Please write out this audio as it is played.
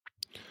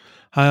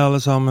Hei alle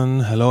sammen,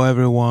 hello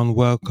everyone,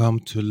 welcome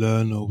to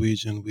Learn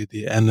Norwegian with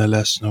the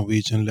NLS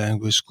Norwegian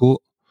Language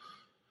School.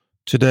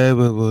 Today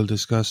we will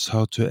discuss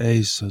how to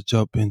ace a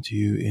job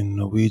interview in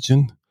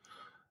Norwegian,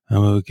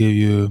 and we'll give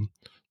you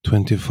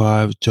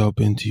 25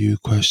 job interview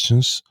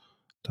questions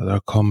that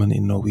are common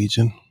in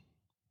Norwegian.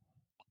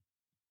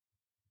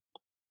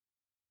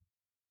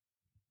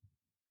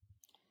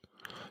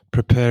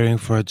 Preparing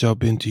for a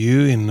job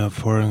interview in a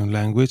foreign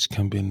language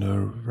can be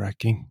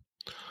nerve-wracking,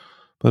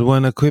 but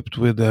when equipped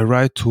with the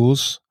right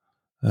tools,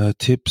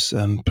 tips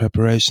and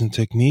preparation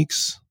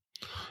techniques,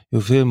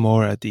 you'll feel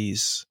more at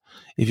ease.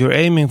 If you're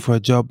aiming for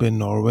a job in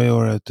Norway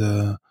or at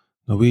a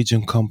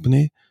Norwegian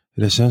company,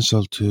 it is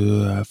essential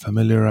to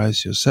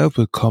familiarize yourself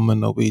with common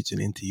Norwegian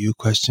interview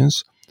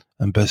questions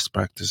and best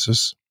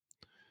practices.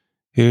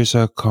 Here's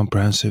a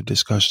comprehensive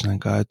discussion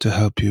and guide to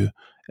help you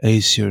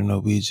ace your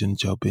Norwegian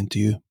job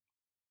interview.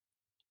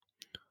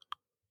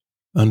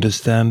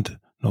 Understand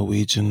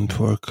Norwegian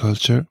work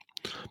culture.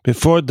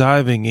 Before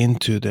diving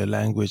into the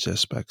language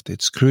aspect,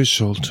 it's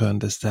crucial to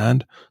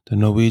understand the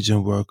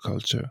Norwegian work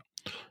culture.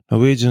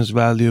 Norwegians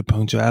value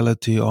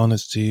punctuality,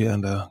 honesty,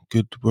 and a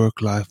good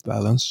work-life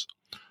balance.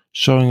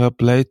 Showing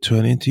up late to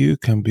an interview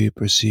can be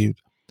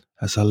perceived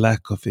as a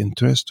lack of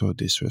interest or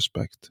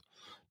disrespect.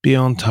 Be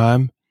on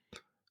time,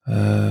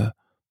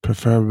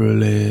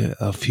 preferably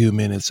a few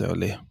minutes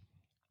early.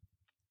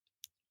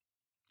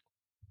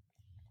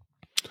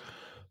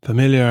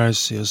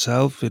 Familiarize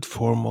yourself with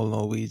formal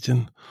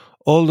Norwegian.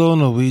 Although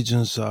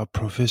Norwegians are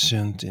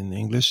proficient in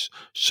English,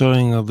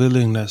 showing a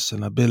willingness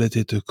and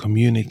ability to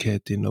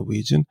communicate in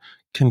Norwegian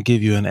can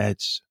give you an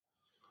edge.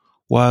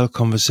 While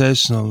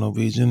conversational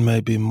Norwegian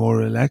may be more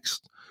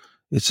relaxed,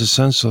 it's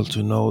essential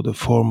to know the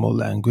formal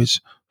language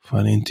for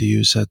an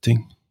interview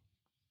setting.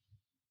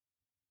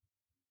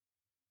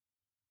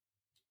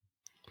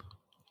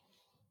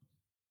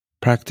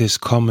 Practice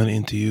common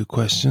interview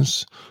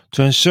questions.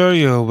 To ensure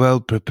you're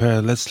well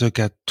prepared, let's look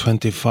at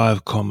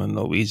 25 common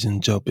Norwegian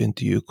job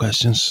interview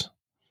questions.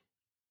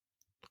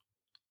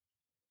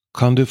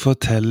 Kan du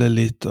fortelle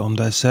litt om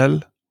deg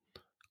selv?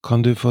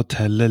 Kan du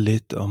fortelle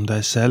litt om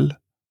deg selv?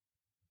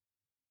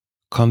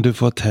 Kan du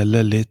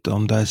fortelle litt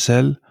om deg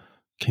selv?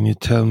 Can you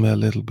tell me a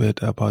little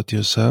bit about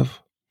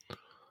yourself?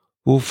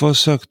 Hvorfor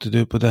søkte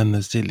du på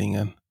denne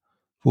stillingen?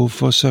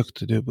 Hvorfor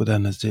søkte du på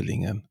denne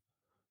stillingen?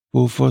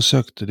 Hvorfor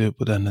søkte du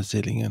på denne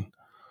stillingen?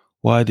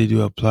 Why did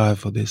you apply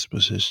for this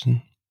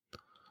position?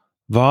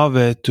 Hva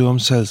vet du om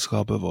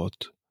selskapet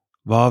vårt?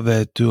 Hva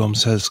vet du om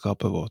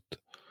selskapet vårt?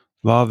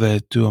 Hva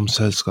vet du om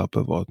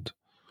selskapet vårt?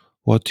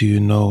 What do you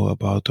know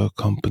about our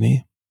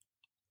company?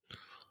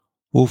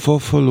 Hvorfor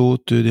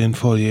forlot du din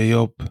forrige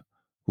jobb?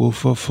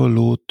 Hvorfor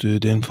forlot du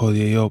din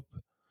forrige jobb?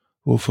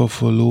 Hvorfor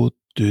forlot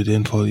du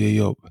din forrige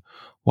jobb?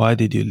 Why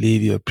did you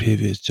leave your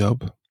previous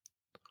job?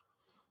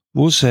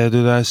 Hvor ser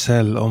du deg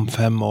selv om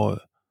 5 år?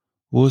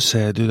 Hvor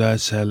ser du deg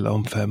selv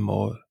om 5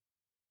 år?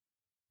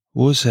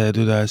 Hvor ser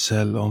du deg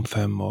selv om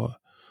 5 år?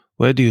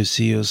 Where do you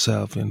see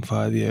yourself in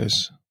 5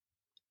 years?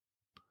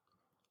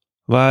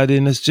 Hva er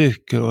dine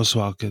styrker og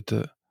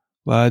svakheter?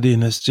 Hva er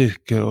dine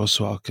styrker og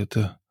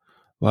svakheter?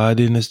 Hva er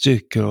dine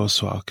styrker og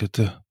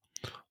svakheter?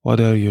 What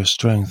are your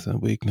strengths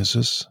and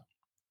weaknesses?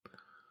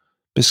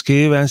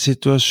 Beskriv en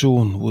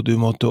situasjon hvor du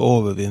måtte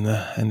overvinne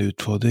en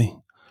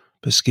utfordring.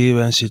 Beskriv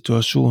en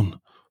situasjon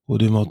hvor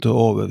du måtte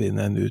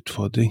overvinne en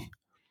utfordring.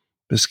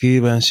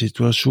 Beskriv en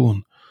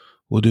situasjon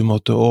hvor du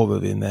måtte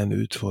overvinne en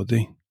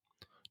utfordring.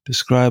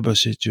 Describe a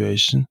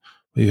situation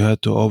where you had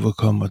to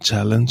overcome a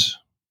challenge.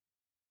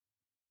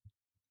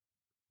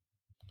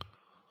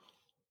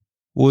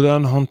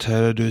 Hvordan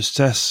håndterer du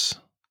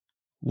stress?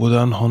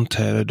 Hvordan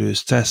håndterer du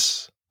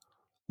stress?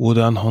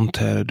 Hvordan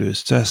håndterer du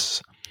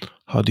stress?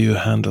 How do you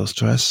handle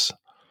stress?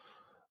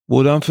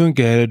 Hvordan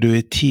fungerer du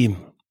i team?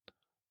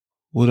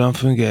 Hvordan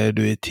fungerer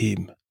du i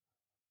team?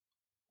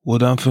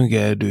 Hvordan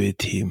fungerer du i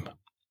team?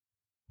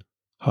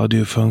 How do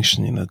you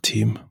function in a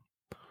team?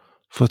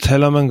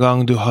 Fortell om en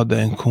gang du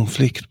hadde en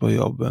konflikt på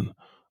jobben,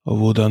 og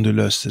hvordan du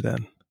løste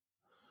den.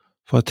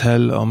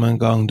 Fortell om en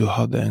gang du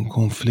hadde en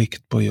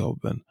konflikt på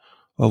jobben,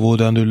 og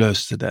hvordan du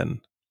løste den.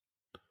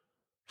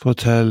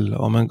 Fortell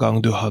om en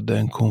gang du hadde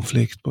en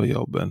konflikt på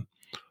jobben,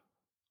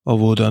 og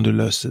hvordan du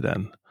løste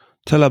den.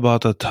 Tell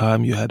about a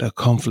time you had a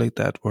conflict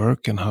at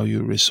work and how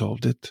you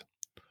resolved it.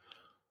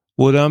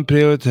 Hvordan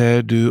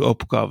prioriterer du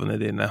oppgavene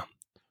dine?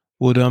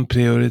 Hvordan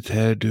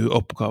prioriterer du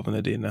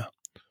oppgavene dine?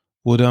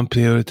 Hvordan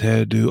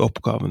prioriterer du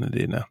oppgavene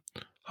dine?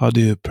 How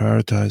do you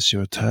prioritize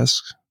your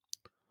tasks?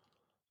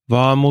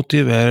 Hva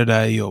motiverer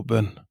deg i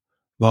jobben?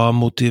 Hva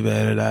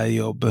motiverer deg i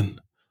jobben?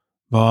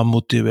 Hva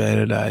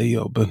motiverer deg i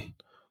jobben?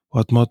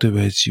 What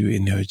motivates you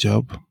in your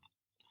job?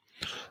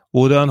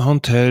 Hvordan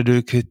håndterer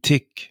du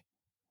kritikk?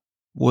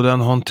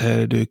 Hvordan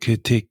håndterer du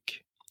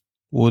kritikk?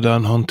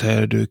 Hvordan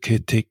håndterer du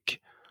kritikk?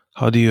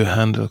 How do you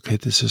handle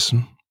criticism?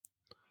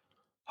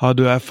 Har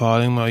du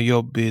erfaring med å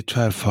jobbe i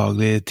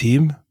tverrfaglige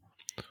team?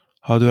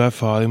 Har du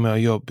erfaring med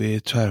å jobbe i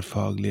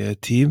tverrfaglige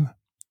team?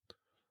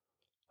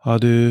 Har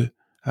du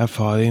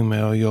erfaring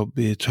med å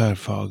jobbe i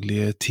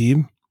tverrfaglige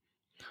team?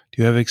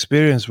 Do you have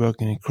experience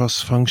working in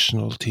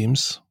cross-functional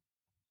teams?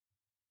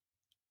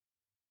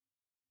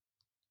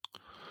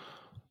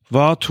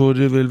 Hva tror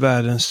du vil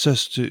være den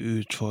største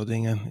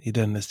utfordringen i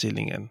denne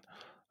stillingen?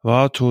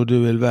 Hva tror du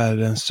vil være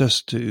den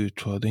største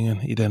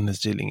utfordringen i denne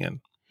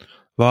stillingen?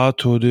 Hva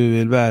tror du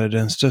vil være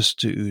den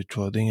største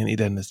utfordringen i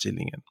denne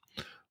stillingen?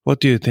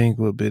 What do you think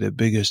will be the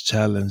biggest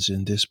challenge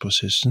in this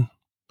position?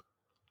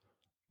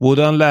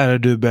 Hvordan lærer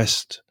du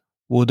best?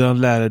 Hvordan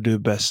lærer du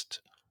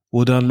best?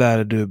 Hvordan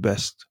lærer du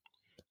best?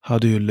 How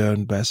do you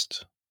learn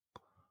best?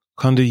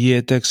 Kan du gi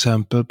et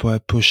eksempel på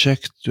et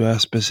prosjekt du er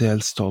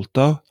spesielt stolt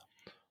av?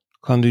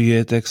 Kan du gi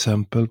et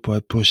eksempel på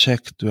et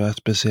prosjekt du er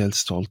spesielt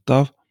stolt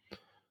av?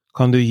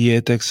 Kan du gi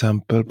et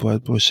eksempel på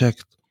et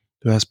prosjekt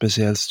du er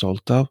spesielt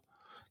stolt av?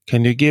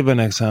 Can you give an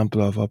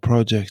example of a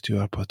project you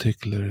are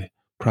particularly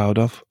proud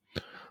of?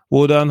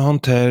 Hvordan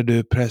håndterer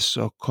du press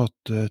og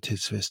korte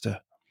tidsfrister?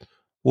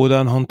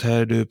 Hvordan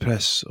håndterer du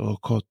press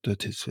og korte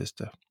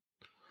tidsfrister?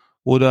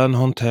 Hvordan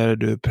håndterer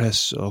du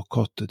press og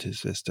korte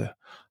tidsfrister?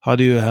 How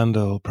do you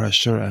handle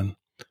pressure and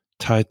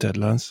tight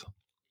deadlines?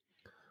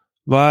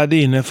 Hva er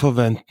dine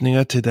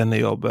forventninger til denne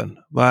jobben?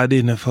 Hva er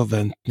dine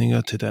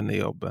forventninger til denne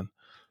jobben?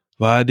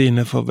 Hva er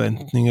dine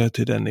forventninger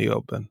til denne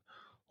jobben?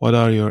 What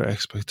are your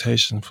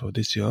expectations for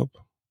this job?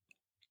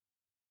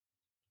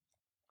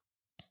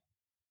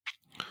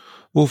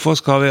 Hvorfor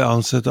skal vi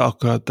ansette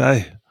akkurat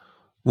deg?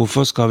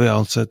 Hvorfor skal vi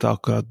ansette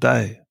akkurat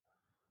deg?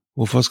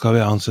 Hvorfor skal vi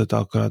ansette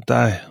akkurat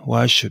deg?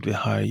 Why should we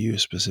hire you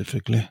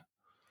specifically?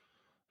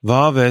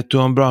 Hva vet du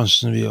om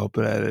bransjen vi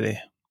opererer i?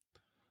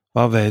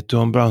 Hva vet du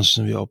om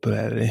bransjen vi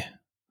opererer i?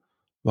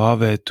 Hva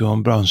vet du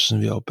om bransjen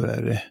vi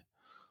opererer i?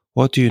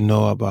 What do you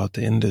know about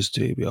the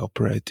industry we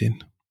operate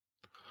in?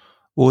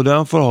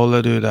 Hvordan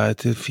forholder du deg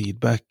til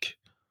feedback?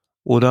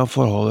 Hvordan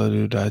forholder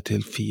du deg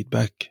til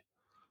feedback?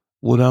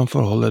 Hvordan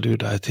forholder du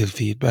deg til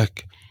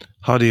feedback?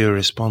 How do you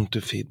respond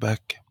to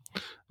feedback?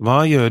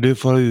 Hva gjør du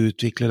for å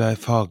utvikle deg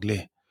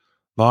faglig?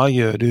 Hva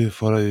gjør du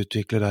for å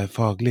utvikle deg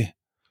faglig?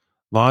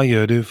 Hva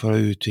gjør du for å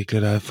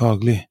utvikle deg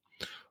faglig?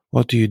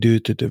 What do you do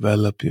to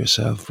develop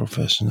yourself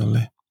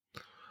professionally?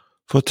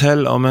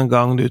 Fortell om en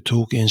gang du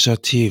tok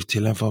initiativ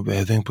til en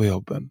forbedring på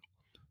jobben.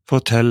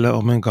 Fortell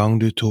om en gang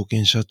du tok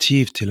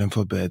initiativ til en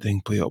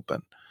forbedring på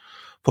jobben.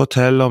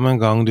 Fortell om en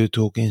gang du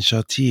tok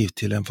initiativ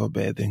til en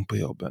forbedring på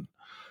jobben.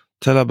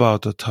 Tell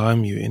about the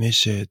time you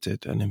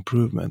initiated an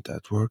improvement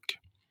at work.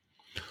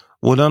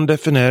 Hvordan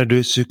definerer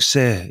du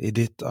suksess i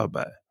ditt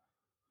arbeid?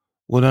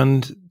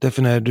 Hvordan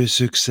definerer du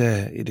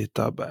suksess i ditt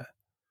arbeid?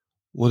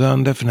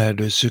 Hvordan definerer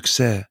du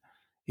suksess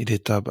i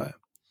ditt arbeid?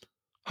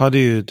 How do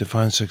you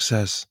define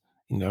success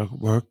in your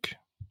work?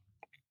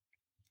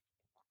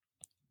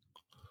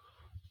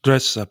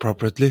 Dress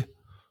appropriately.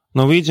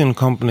 Norwegian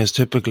companies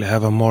typically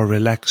have a more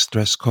relaxed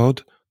dress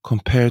code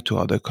compared to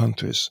other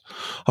countries.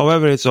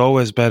 However, it's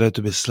always better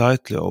to be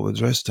slightly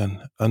overdressed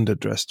than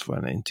underdressed for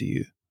an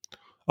interview.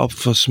 Opt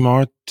for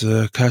smart,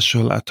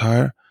 casual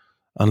attire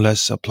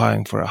unless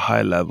applying for a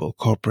high-level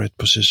corporate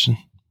position.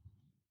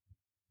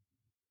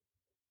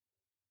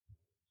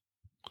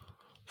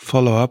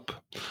 Follow-up.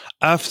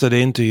 After the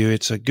interview,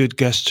 it's a good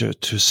gesture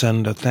to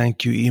send a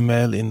thank you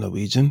email in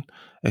Norwegian,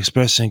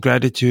 expressing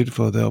gratitude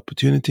for the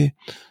opportunity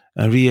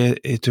and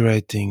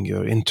reiterating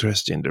your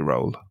interest in the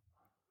role.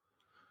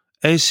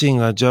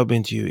 Acing a job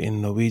interview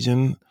in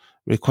Norwegian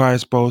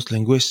requires both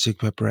linguistic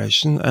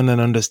preparation and an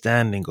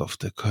understanding of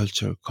the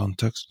cultural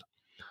context.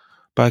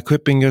 By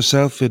equipping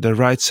yourself with the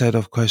right set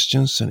of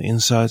questions and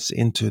insights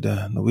into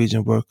the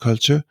Norwegian work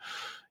culture,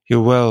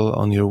 you're well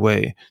on your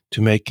way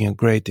to making a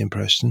great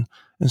impression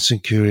and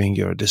securing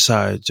your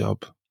desired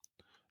job.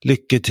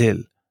 Lykke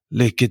til,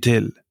 lykke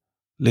til,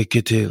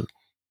 lykke til.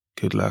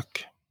 Good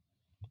luck.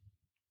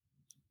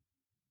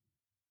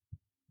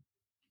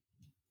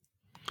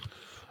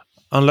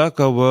 Unlock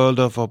a world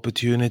of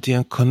opportunity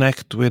and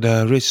connect with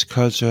a rich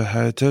cultural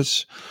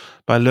heritage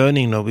by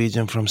learning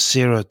Norwegian from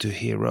zero to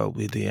hero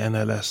with the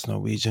NLS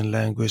Norwegian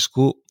Language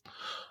School.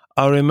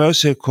 Our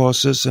immersive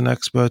courses and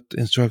expert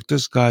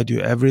instructors guide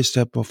you every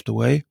step of the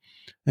way,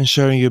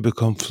 ensuring you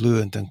become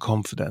fluent and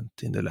confident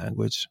in the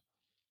language.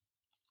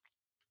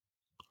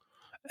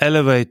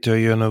 Elevate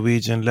your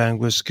Norwegian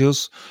language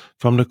skills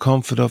from the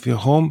comfort of your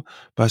home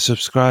by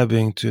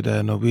subscribing to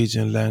the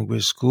Norwegian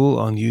Language School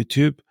on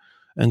YouTube.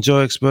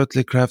 Enjoy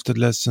expertly crafted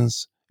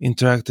lessons,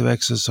 interactive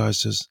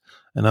exercises,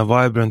 and a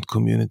vibrant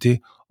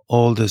community,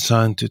 all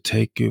designed to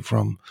take you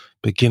from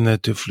beginner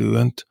to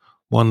fluent,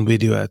 one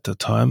video at a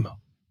time.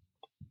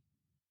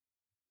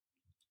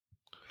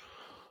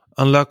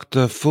 Unlock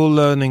the full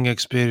learning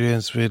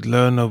experience with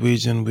Learn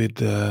Norwegian with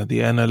the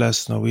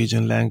NLS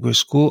Norwegian Language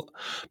School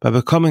by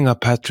becoming a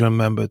Patreon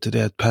member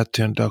today at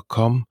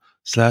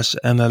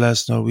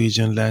patreon.com/NLS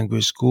Norwegian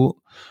Language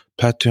School,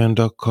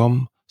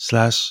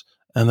 patreon.com/NLS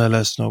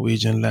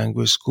Norwegian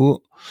Language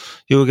School.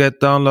 You will get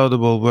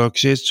downloadable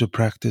worksheets to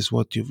practice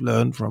what you've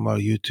learned from our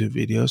YouTube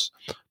videos,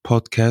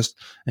 podcast,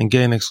 and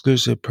gain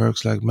exclusive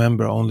perks like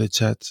member-only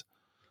chat,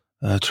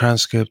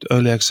 transcript,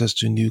 early access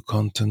to new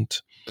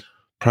content,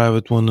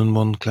 private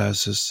one-on-one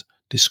classes,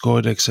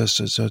 Discord access,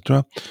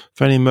 etc.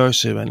 for an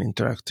immersive and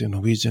interactive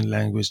Norwegian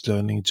language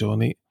learning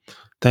journey.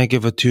 Thank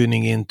you for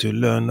tuning in to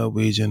Learn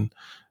Norwegian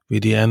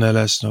with the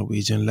NLS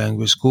Norwegian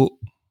Language School.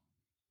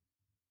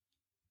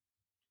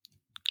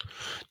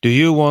 Do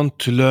you want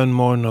to learn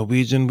more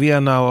Norwegian? We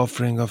are now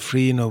offering a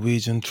free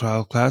Norwegian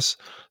trial class.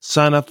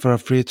 Sign up for a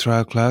free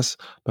trial class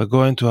by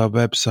going to our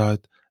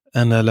website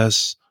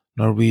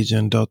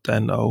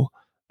nlsnorwegian.no,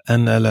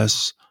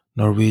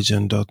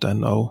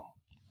 nlsnorwegian.no.